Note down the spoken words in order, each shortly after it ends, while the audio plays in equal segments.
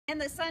In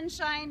the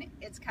sunshine,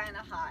 it's kind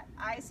of hot.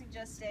 I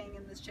suggest staying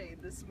in the shade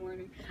this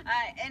morning.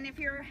 And if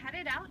you're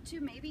headed out to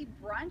maybe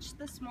brunch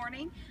this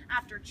morning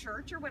after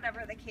church or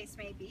whatever the case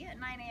may be at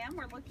 9 a.m.,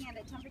 we're looking at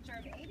a temperature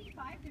of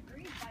 85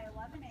 degrees by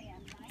 11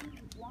 a.m.,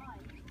 91.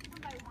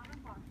 And by 1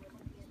 o'clock, we're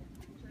looking at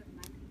a temperature of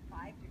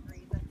 95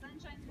 degrees. That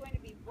sunshine's going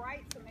to be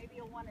bright, so maybe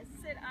you'll want to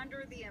sit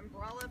under the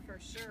umbrella for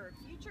sure.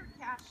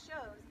 Futurecast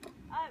shows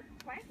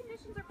quiet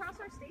conditions across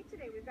our state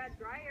today. We've got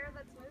dry air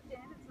that's moved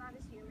in. It's not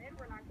as humid.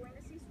 We're not going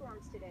to see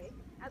storms today.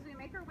 As we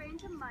make our way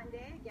into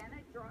Monday, again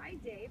a dry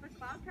day, but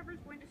cloud cover is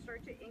going to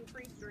start to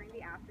increase during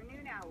the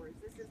afternoon hours.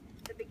 This is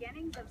the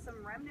beginnings of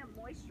some remnant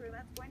moisture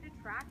that's going to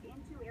track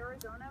into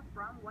Arizona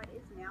from what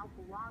is now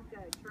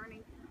Blanca,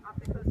 turning off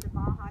the coast of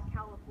Baja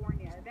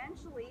California.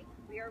 Eventually,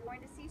 we are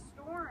going to see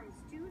storms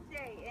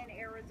Tuesday in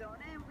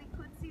Arizona, and we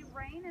could see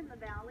rain in the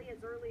valley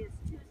as early as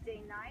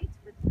Tuesday night,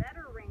 with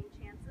better rain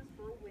chances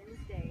for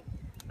Wednesday.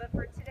 But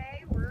for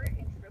today, we're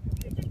in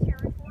triple-digit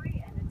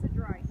territory, and it's a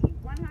dry heat.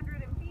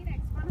 100 in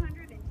Phoenix,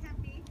 100 in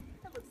Tempe.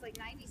 It looks like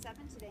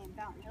 97 today in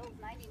Fountain Hills,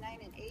 99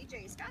 in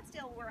AJ.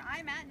 Scottsdale, where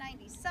I'm at,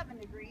 97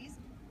 degrees.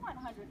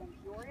 100 in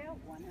Peoria,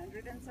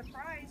 100 in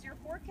Surprise. Your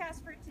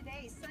forecast for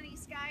today, sunny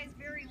skies,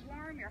 very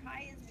warm. Your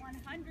high is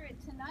 100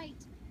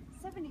 tonight.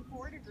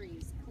 74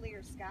 degrees,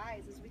 clear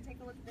skies. As we take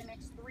a look at the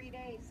next 3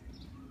 days,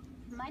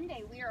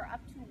 Monday we are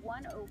up to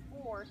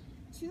 104.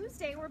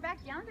 Tuesday we're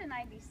back down to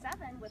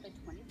 97 with a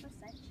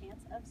 20%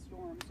 chance of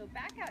storm. So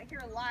back out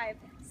here live,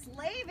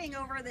 slaving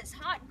over this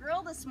hot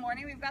grill this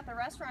morning, we've got the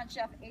restaurant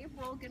chef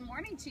April. Good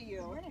morning to you.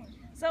 Good morning.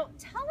 So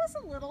tell us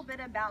a little bit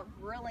about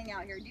grilling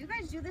out here. Do you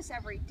guys do this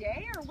every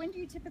day, or when do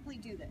you typically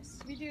do this?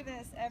 We do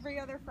this every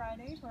other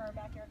Friday for our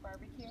backyard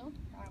barbecue.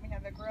 We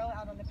have a grill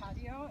out on the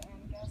patio,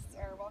 and guests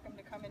are welcome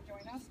to come and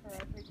join us for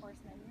our 3-course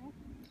menu.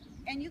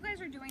 And you guys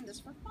are doing this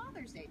for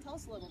Father's Day. Tell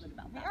us a little bit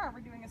about that.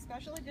 We're doing a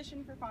special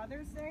edition for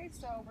Father's Day,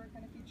 so we're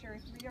going to feature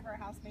 3 of our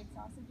house-made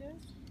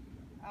sausages,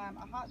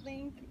 a hot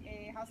link,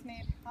 a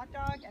house-made hot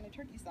dog, and a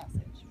turkey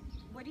sausage.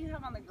 What do you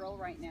have on the grill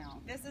right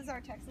now? This is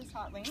our Texas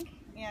hot link,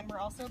 and we're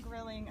also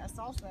grilling a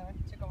salsa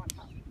to go on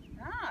top.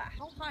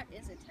 How hot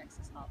is a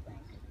Texas hot link?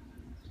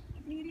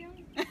 Medium.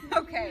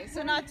 Okay,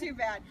 so not too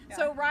bad. Yeah.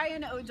 So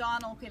Ryan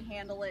O'Donnell could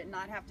handle it and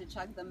not have to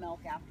chug the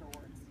milk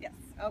afterwards. Yes.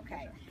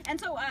 Okay. Sure. And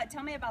so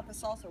tell me about the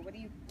salsa. What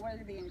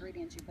are the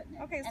ingredients you put in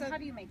it? Okay, and so how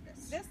do you make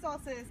this? This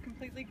salsa is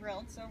completely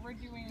grilled. So we're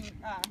doing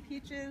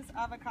peaches,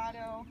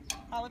 avocado,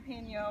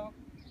 jalapeno,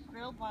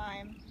 grilled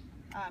lime,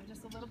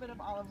 just a little bit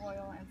of olive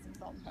oil, and some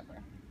salt and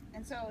pepper.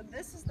 And so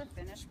this is the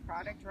finished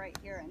product right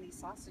here, and these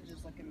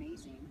sausages look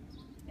amazing.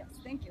 Yes,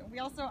 thank you. We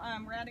also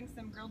we're adding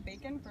some grilled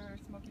bacon for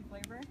smoky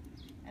flavor,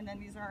 and then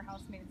these are our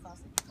house-made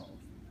sausage rolls.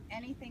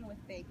 Anything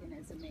with bacon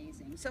is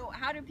amazing. So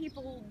how do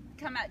people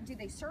come out? Do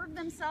they serve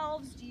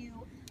themselves? Do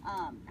you?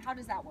 How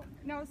does that work?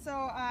 No,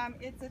 so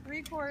it's a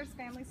 3-course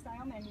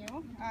family-style menu.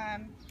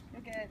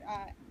 You'll get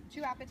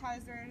 2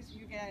 appetizers.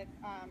 You get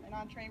an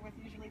entree with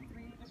usually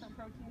 3 different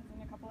proteins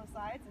and a couple of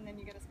sides, and then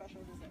you get a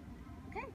special dessert.